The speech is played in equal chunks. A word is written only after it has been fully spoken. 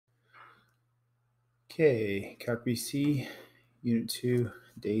Okay, Calc BC, Unit 2,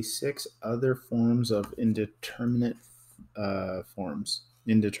 Day 6, other forms of indeterminate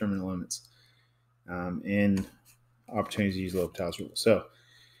indeterminate limits, in opportunities to use L'Hopital's rule. So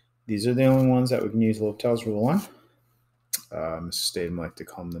these are the only ones that we can use L'Hopital's rule on. Mr. Statham liked to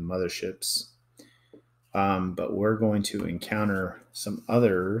call them the motherships. But we're going to encounter some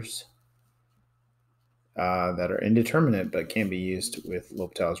others that are indeterminate but can't be used with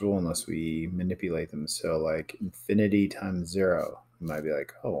L'Hopital's rule unless we manipulate them. So like infinity times 0, you might be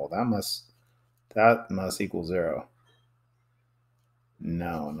like, oh, well, that must equal 0.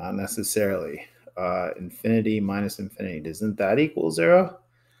 No, not necessarily. Infinity minus infinity, doesn't that equal 0?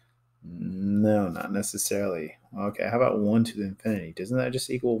 No, not necessarily. Okay, how about 1 to the infinity? Doesn't that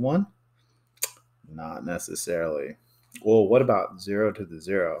just equal 1? Not necessarily. Well, what about 0 to the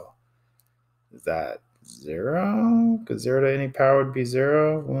 0? Is that 0? Because 0 to any power would be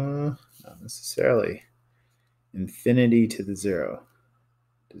 0? Well, not necessarily. Infinity to the 0.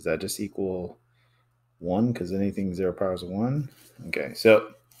 Does that just equal 1? Because anything 0 power is 1? Okay,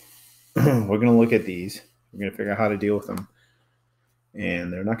 so we're going to look at these. We're going to figure out how to deal with them.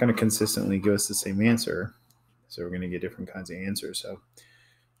 And they're not going to consistently give us the same answer. So we're going to get different kinds of answers. So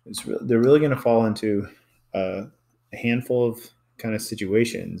they're really going to fall into a handful of kind of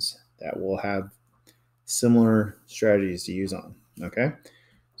situations that will have similar strategies to use on. Okay,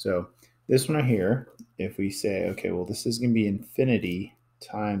 so this one right here, if we say, okay, well, this is going to be infinity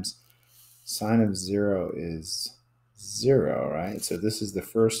times sine of 0 is 0, right? So this is the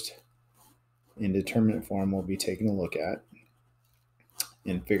first indeterminate form we'll be taking a look at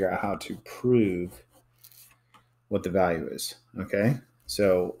and figure out how to prove what the value is. Okay,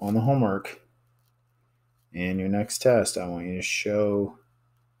 so on the homework and your next test, I want you to show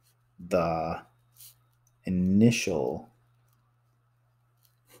the initial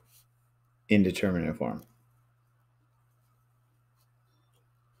indeterminate form.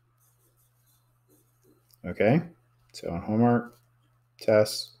 Okay, so on homework,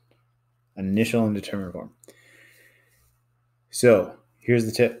 test, initial indeterminate form. So here's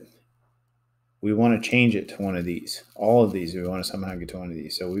the tip. We want to change it to one of these. All of these, we want to somehow get to one of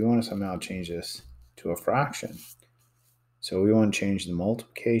these. So we want to somehow change this to a fraction. So we want to change the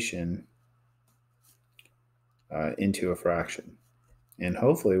multiplication into a fraction. And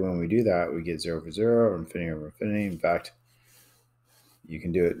hopefully when we do that, we get 0 over 0 or infinity over infinity. In fact, you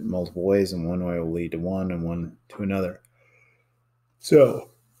can do it multiple ways, and one way will lead to one and one to another.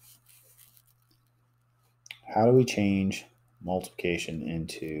 So how do we change multiplication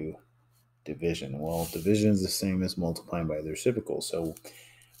into division? Well, division is the same as multiplying by the reciprocal. So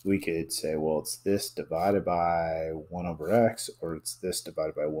we could say, well, it's this divided by 1 over x, or it's this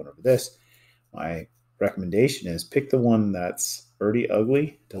divided by 1 over this. My recommendation is pick the one that's already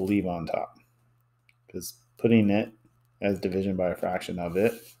ugly to leave on top, because putting it as division by a fraction of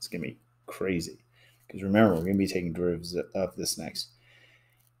it, it's going to be crazy. Because remember, we're going to be taking derivatives of this next.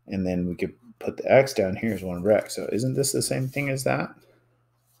 And then we could put the x down here as 1 over x. So isn't this the same thing as that?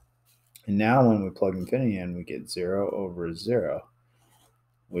 And now when we plug infinity in, we get 0 over 0,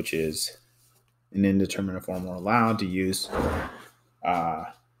 which is an indeterminate form we're allowed to use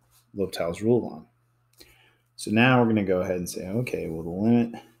L'Hopital's rule on. So now we're going to go ahead and say, okay, well, the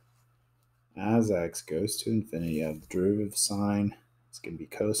limit as x goes to infinity of the derivative of sine, it's going to be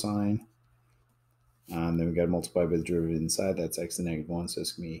cosine. Then we got to multiply by the derivative inside, that's x to the negative 1, so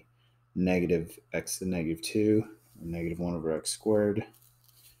it's going to be negative x to the negative 2, or negative 1 over x squared.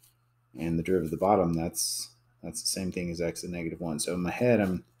 And the derivative of the bottom, that's the same thing as x to the negative 1. So in my head,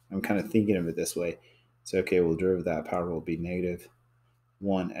 I'm kind of thinking of it this way. So, okay, well, the derivative of that power will be negative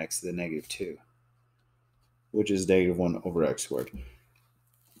 1 x to the negative 2, which is negative 1 over x squared.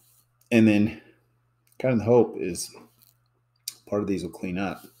 And then kind of the hope is part of these will clean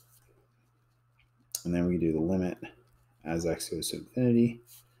up. And then we do the limit as x goes to infinity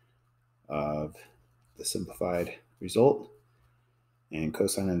of the simplified result. And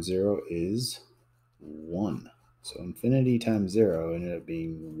cosine of 0 is 1. So infinity times 0 ended up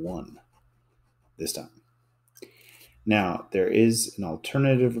being 1 this time. Now, there is an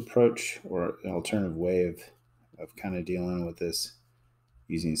alternative approach or an alternative way of kind of dealing with this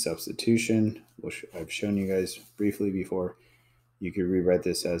using substitution, which I've shown you guys briefly before. You could rewrite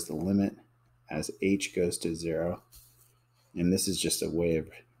this as the limit as h goes to 0. And this is just a way of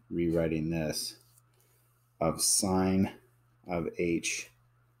rewriting this of sine of h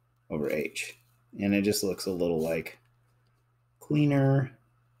over h. And it just looks a little like cleaner.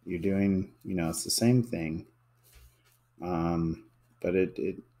 You're doing, it's the same thing. But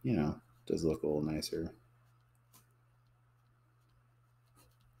it does look a little nicer.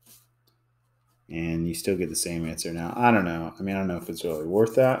 and you still get the same answer. Now, I don't know. I mean, I don't know if it's really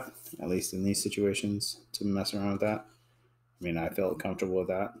worth that, at least in these situations, to mess around with that. I mean, I felt comfortable with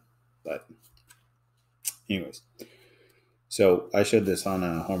that, but anyways. So I showed this on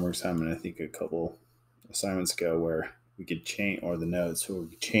a homework assignment, I think a couple assignments ago, where we could change, or the notes, where we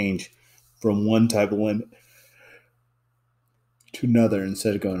could change from one type of limit to another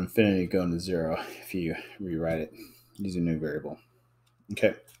instead of going to infinity, going to zero if you rewrite it using a new variable.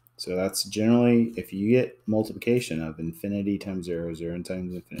 Okay, so that's generally, if you get multiplication of infinity times 0, 0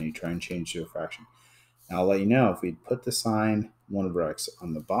 times infinity, try and change to a fraction. Now I'll let you know, if we'd put the sign 1 over x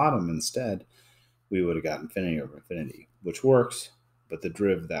on the bottom instead, we would have got infinity over infinity, which works, but the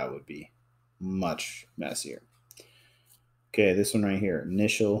derivative of that would be much messier. Okay, this one right here,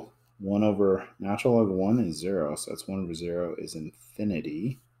 initial 1 over natural log of 1 is 0, so that's 1 over 0 is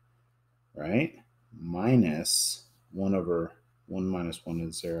infinity, right? Minus 1 over 1 minus 1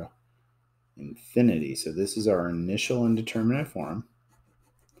 is 0, infinity. So this is our initial indeterminate form.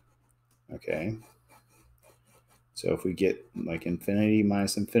 Okay, so if we get like infinity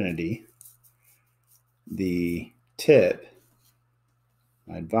minus infinity, the tip,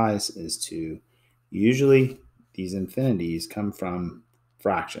 my advice is to, usually these infinities come from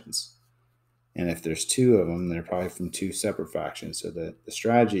fractions. And if there's two of them, they're probably from two separate fractions. So the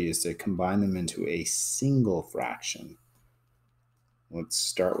strategy is to combine them into a single fraction. Let's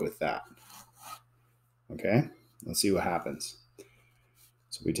start with that. Okay, let's see what happens.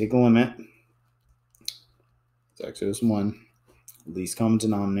 So we take a limit. So x goes 1. Least common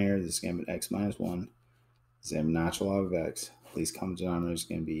denominator, this is going to be x minus 1. This is going to be natural log of x. Least common denominator is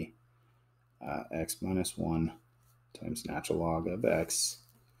going to be x minus 1 times natural log of x.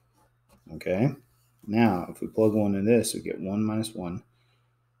 Okay, now if we plug 1 in this, we get 1 minus 1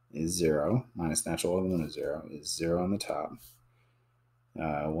 is 0, minus natural log of 1 is 0 on the top.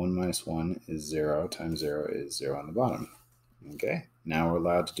 1 minus 1 is 0 times 0 is 0 on the bottom. Okay, now we're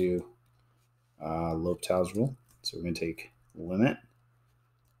allowed to do L'Hopital's rule. So we're going to take limit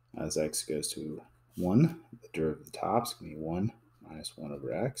as x goes to 1. The derivative of the top is going to be 1 minus 1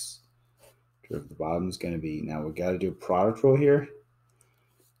 over x. Derivative of the bottom is going to be, now we've got to do a product rule here.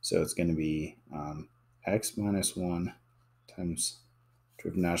 So it's going to be x minus 1 times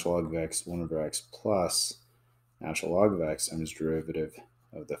derivative of natural log of x, 1 over x, plus natural log of x times derivative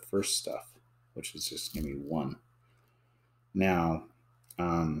of the first stuff, which is just going to be 1. Now,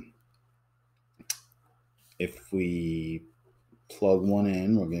 if we plug 1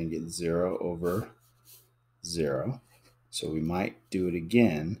 in, we're going to get 0 over 0. So we might do it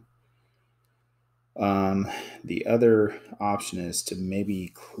again. The other option is to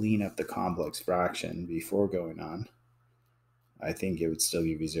maybe clean up the complex fraction before going on. I think it would still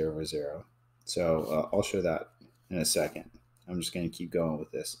give you 0 over 0. So I'll show that in a second. I'm just going to keep going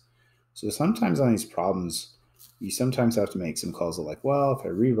with this. So sometimes on these problems, you sometimes have to make some calls of like, well, if I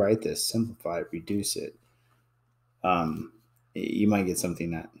rewrite this, simplify it, reduce it, you might get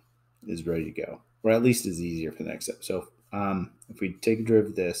something that is ready to go, or at least is easier for the next step. So if we take a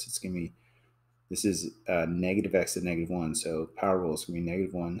derivative of this, it's going to be, this is negative x to negative 1. So power rule is going to be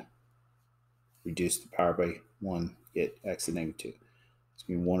negative 1, reduce the power by 1, get x to negative 2. It's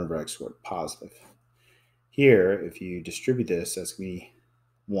going to be 1 over x squared, positive. Here, if you distribute this, that's going to be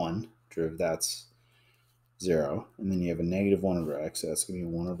 1, derivative that's 0. And then you have a negative 1 over x, so that's going to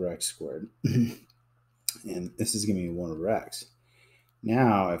be 1 over x squared. And this is going to be 1 over x.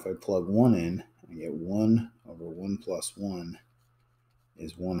 Now, if I plug 1 in, I get 1 over 1 plus 1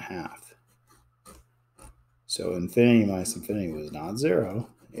 is 1/2. So infinity minus infinity was not 0,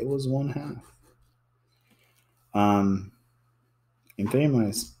 it was 1/2. Infinity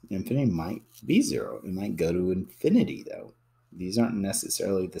minus infinity might be 0. It might go to infinity, though. These aren't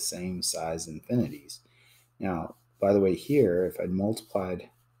necessarily the same size infinities. Now, by the way, here, if I multiplied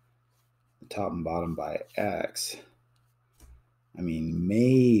the top and bottom by x, I mean,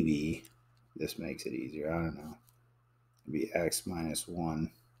 maybe this makes it easier. I don't know. It'd be x minus 1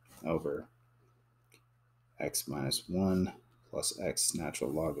 over x minus 1 plus x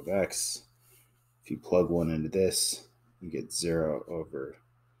natural log of x. If you plug 1 into this, you get 0 over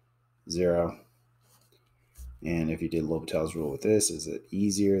 0. And if you did L'Hopital's rule with this, is it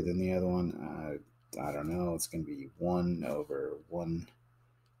easier than the other one? I don't know. It's going to be 1 over 1.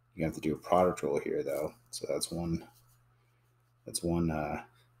 You have to do a product rule here, though. So that's one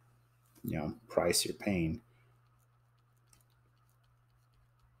price you're paying.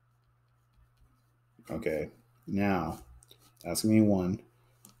 Okay, now that's going to be 1.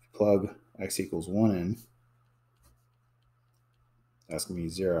 Plug x equals 1 in. That's going to be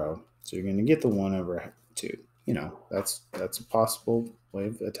 0. So you're going to get the 1 over 2. That's a possible way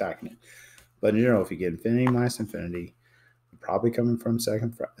of attacking it. But in general, if you get infinity minus infinity, you're probably coming from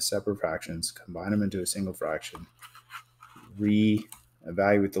separate fractions, combine them into a single fraction,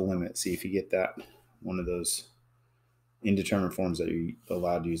 re-evaluate the limit, see if you get that one of those indeterminate forms that you're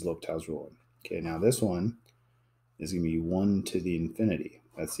allowed to use L'Hopital's rule in. Okay, now this one is going to be 1 to the infinity.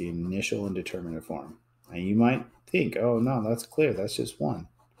 That's the initial indeterminate form. And you might think, oh no, that's clear, that's just 1.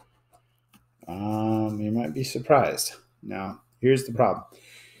 You might be surprised. Now, here's the problem.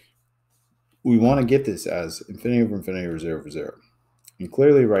 We want to get this as infinity over 0 over 0. And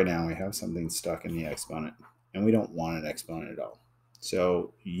clearly right now we have something stuck in the exponent, and we don't want an exponent at all.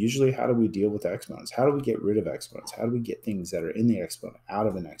 So usually how do we deal with exponents? How do we get rid of exponents? How do we get things that are in the exponent out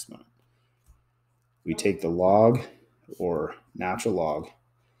of an exponent? We take the log or natural log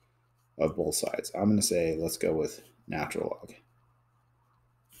of both sides. I'm going to say let's go with natural log.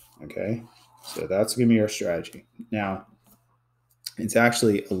 Okay, so that's going to be our strategy. Now, it's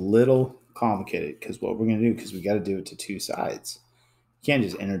actually a little complicated because what we're going to do, because we got to do it to two sides. You can't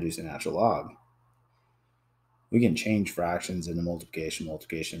just introduce a natural log. We can change fractions into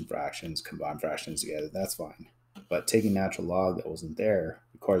multiplication fractions, combine fractions together. That's fine. But taking natural log that wasn't there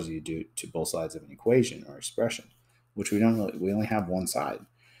requires you to do it to both sides of an equation or expression, which we only have one side.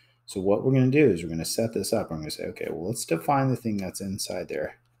 So what we're going to do is we're going to set this up. I'm going to say, okay, well, let's define the thing that's inside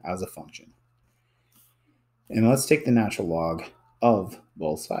there as a function. And let's take the natural log of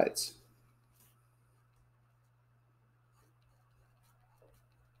both sides.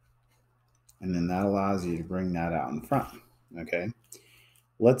 And then that allows you to bring that out in front, okay?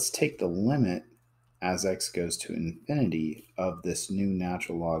 Let's take the limit as x goes to infinity of this new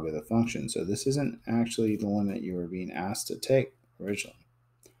natural log of the function. So this isn't actually the limit you were being asked to take originally.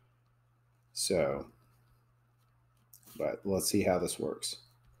 So, but let's see how this works.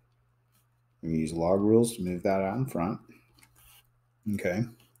 We're going to use log rules to move that out in front. Okay,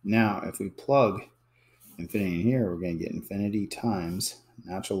 now if we plug infinity in here, we're going to get infinity times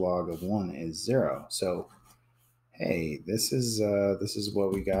natural log of 1 is 0. So, hey, this is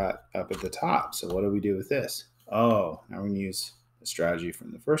what we got up at the top. So what do we do with this? Oh, now we're going to use a strategy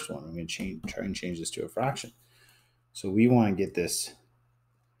from the first one. We're going to try and change this to a fraction. So we want to get this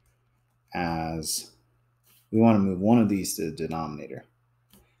as, we want to move one of these to the denominator.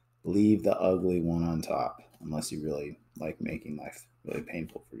 Leave the ugly one on top, unless you really like making life really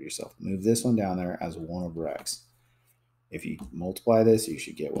painful for yourself. Move this one down there as 1 over x. If you multiply this, you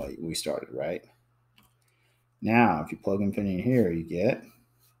should get what we started, right? Now, if you plug infinity in here, you get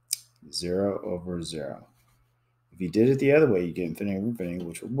 0 over 0. If you did it the other way, you get infinity over infinity,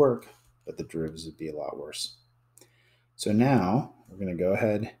 which would work, but the derivatives would be a lot worse. So now, we're going to go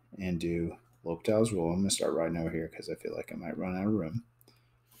ahead and do L'Hopital's rule. I'm going to start writing over here because I feel like I might run out of room.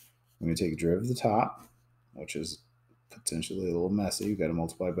 I'm going to take a derivative of the top, which is potentially a little messy. You've got to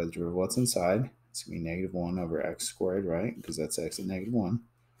multiply by the derivative of what's inside. It's going to be negative 1 over x squared, right? Because that's x at negative 1.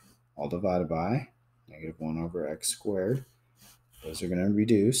 All divided by negative 1 over x squared. Those are going to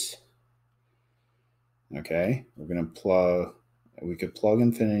reduce. Okay, we're going to plug, we could plug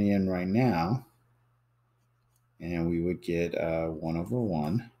infinity in right now, and we would get 1 over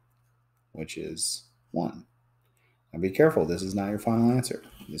 1, which is 1. Now be careful, this is not your final answer.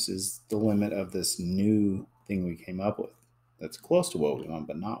 This is the limit of this new thing we came up with. That's close to what we want,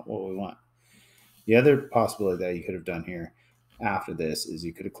 but not what we want. The other possibility that you could have done here after this is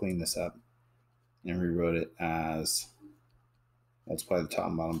you could have cleaned this up and rewrote it as multiply the top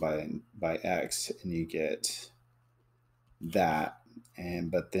and bottom by x, and you get that.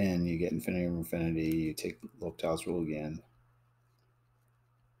 But then you get infinity over infinity. You take L'Hopital's rule again,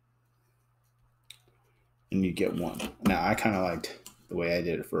 and you get 1. Now, I kind of liked the way I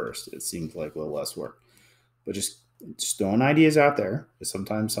did it first. It seemed like a little less work. But just throwing ideas out there, because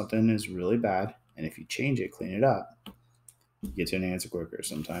sometimes something is really bad, and if you change it, clean it up, you get to an answer quicker.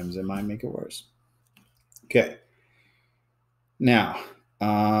 Sometimes it might make it worse. Okay. Now,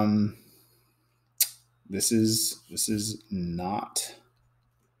 this is not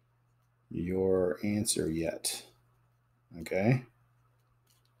your answer yet, okay?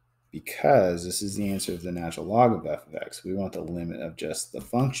 Because this is the answer of the natural log of f of x. We want the limit of just the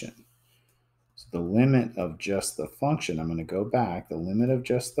function. So the limit of just the function, I'm going to go back. The limit of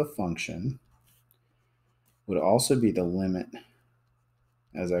just the function would also be the limit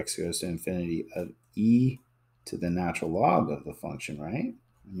as x goes to infinity of e to the natural log of the function, right?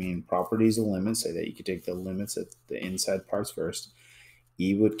 I mean, properties of limits say that you could take the limits of the inside parts first.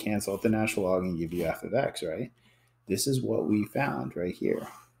 E would cancel out the natural log and give you f of x, right? This is what we found right here,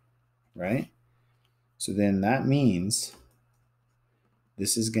 right? So then that means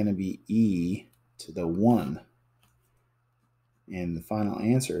this is going to be e to the 1 And the final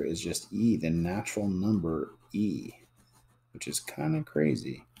answer is just e, the natural number e, which is kind of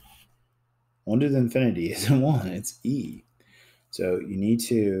crazy. 1 to the infinity isn't 1, it's e. So you need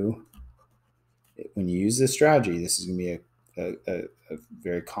to, when you use this strategy, this is going to be a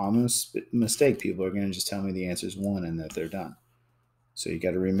very common mistake. People are going to just tell me the answer is 1 and that they're done. So you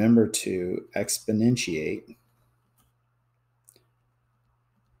got to remember to exponentiate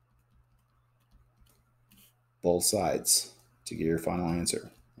both sides to get your final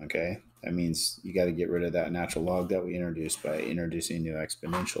answer. Okay, that means you got to get rid of that natural log that we introduced by introducing a new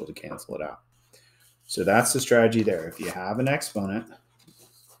exponential to cancel it out. So that's the strategy there. If you have an exponent,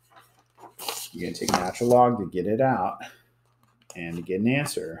 you're going to take a natural log to get it out and to get an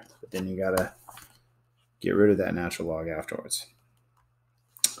answer, but then you got to get rid of that natural log afterwards.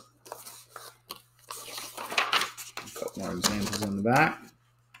 A couple more examples on the back.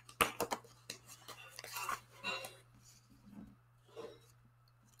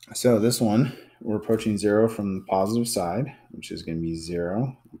 So this one, we're approaching 0 from the positive side, which is going to be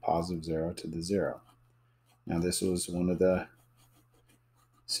 0, positive 0 to the 0. Now this was one of the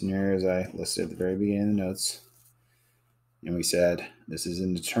scenarios I listed at the very beginning of the notes. And we said this is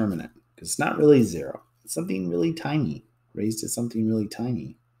indeterminate because it's not really 0. It's something really tiny, raised to something really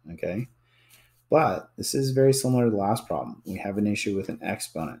tiny, okay? But this is very similar to the last problem. We have an issue with an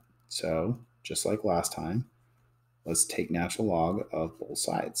exponent. So just like last time, let's take natural log of both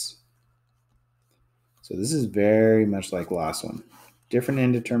sides. So this is very much like the last one. Different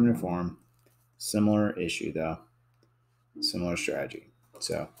indeterminate form, similar issue though, similar strategy.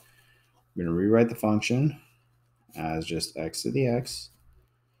 So we're going to rewrite the function as just x to the x.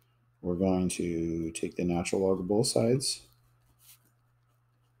 We're going to take the natural log of both sides,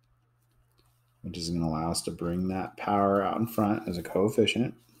 which is going to allow us to bring that power out in front as a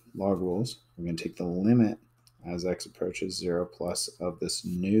coefficient, log rules. We're going to take the limit as x approaches 0 plus of this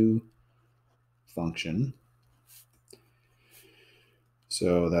new function.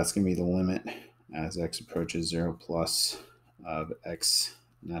 So that's going to be the limit as x approaches 0 plus of x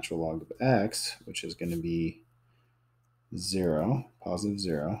natural log of x, which is going to be 0, positive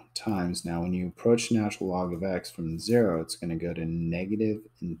 0, times. Now when you approach natural log of x from 0, it's going to go to negative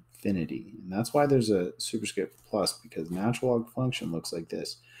infinity. And that's why there's a superscript plus, because natural log function looks like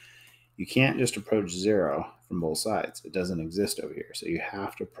this. You can't just approach 0 from both sides. It doesn't exist over here. So you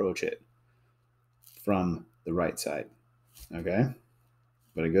have to approach it from the right side. Okay?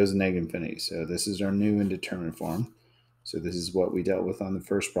 But it goes to negative infinity. So this is our new indeterminate form. So this is what we dealt with on the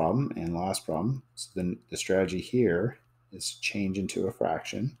first problem and last problem. So then the strategy here is to change into a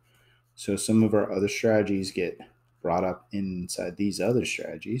fraction. So some of our other strategies get brought up inside these other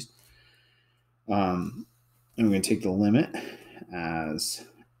strategies. And we're going to take the limit as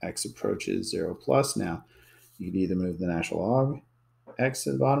x approaches 0 plus. Now, you can either move the natural log x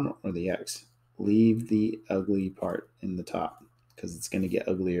to the bottom or the x. Leave the ugly part in the top because it's going to get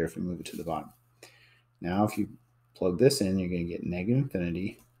uglier if we move it to the bottom. Now, if you plug this in, you're going to get negative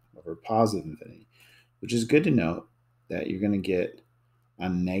infinity over positive infinity, which is good to note that you're going to get a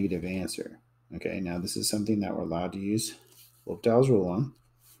negative answer. Okay, now this is something that we're allowed to use L'Hopital's rule on.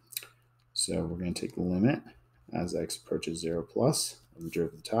 So we're going to take the limit as x approaches 0 plus of the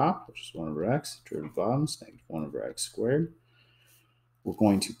derivative of the top, which is 1 over x, derivative of the bottom is negative 1 over x squared. We're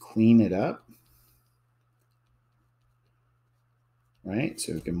going to clean it up, right?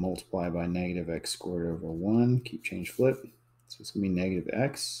 So we can multiply by negative x squared over 1, keep change flip. So it's going to be negative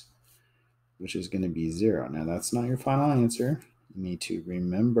x, which is going to be 0. Now that's not your final answer. You need to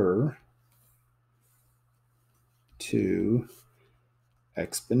remember to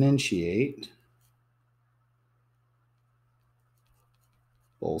exponentiate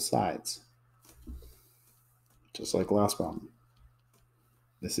both sides, just like last problem.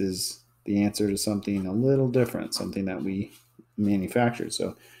 This is the answer to something a little different, something that we manufactured.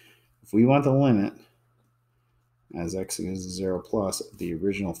 So if we want the limit as x is 0 plus of the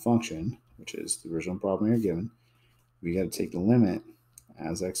original function, which is the original problem you're given, we got to take the limit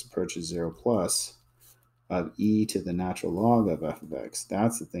as x approaches 0 plus of e to the natural log of f of x.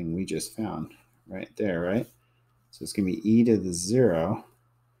 That's the thing we just found right there, right? So it's going to be e to the 0,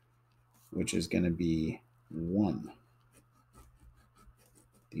 which is going to be 1.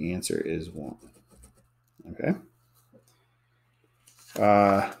 The answer is 1. Okay.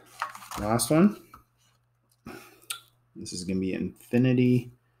 Last one. This is going to be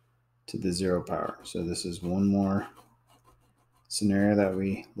infinity to the 0 power. So this is one more scenario that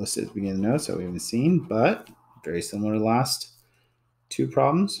we listed at the beginning of the notes that we haven't seen, but very similar to the last two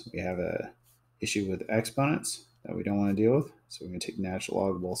problems. We have an issue with exponents that we don't want to deal with. So we're going to take natural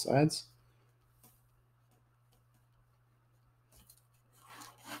log of both sides.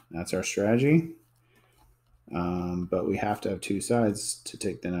 That's our strategy. But we have to have two sides to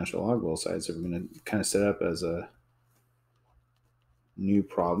take the natural log of both sides. So we're going to kind of set up as a new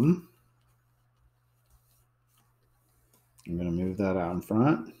problem. I'm going to move that out in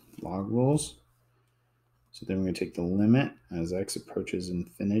front, log rules. So then we're going to take the limit as x approaches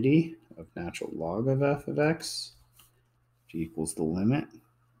infinity of natural log of f of x, which equals the limit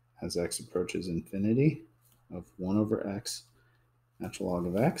as x approaches infinity of 1 over x natural log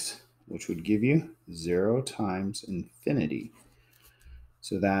of x, which would give you 0 times infinity.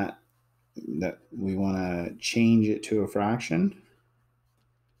 So that we want to change it to a fraction.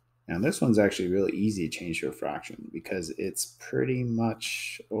 Now this one's actually really easy to change to a fraction because it's pretty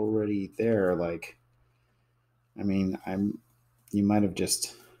much already there. Like, I mean, you might have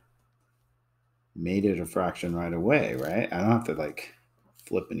just made it a fraction right away, right? I don't have to like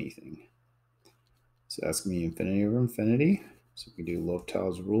flip anything. So that's gonna be infinity over infinity. So we can do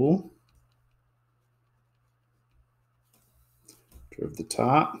L'Hopital's rule. Derive the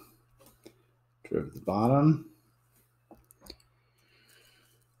top, derive the bottom.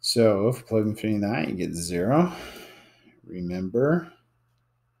 So if we plug infinity in that, you get 0. Remember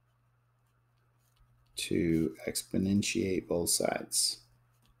to exponentiate both sides.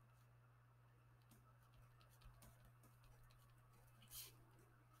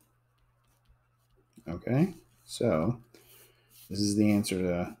 Okay, so this is the answer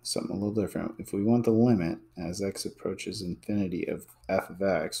to something a little different. If we want the limit as x approaches infinity of f of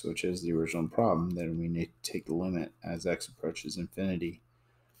x, which is the original problem, then we need to take the limit as x approaches infinity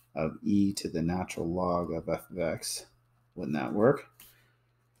of e to the natural log of f of x. Wouldn't that work?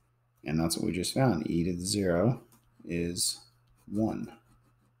 And that's what we just found. E to the 0 is 1.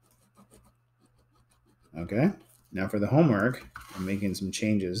 Okay, now for the homework, I'm making some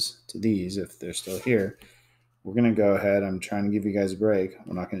changes to these if they're still here. We're going to go ahead. I'm trying to give you guys a break.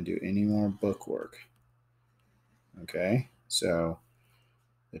 We're not going to do any more book work. Okay, so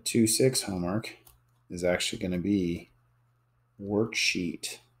the 2-6 homework is actually going to be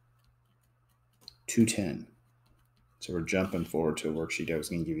worksheet 210. So we're jumping forward to a worksheet I was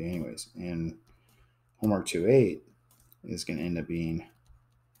going to give you anyways. And homework 2-8 is going to end up being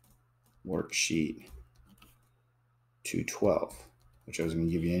worksheet 212, which I was going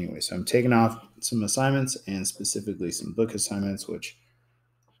to give you anyway. So I'm taking off some assignments and specifically some book assignments, which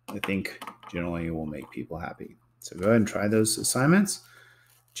I think generally will make people happy. So go ahead and try those assignments.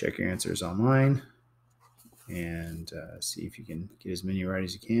 Check your answers online and see if you can get as many right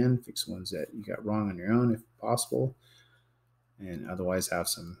as you can. Fix ones that you got wrong on your own if possible. And otherwise have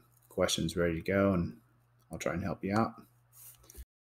some questions ready to go and I'll try and help you out.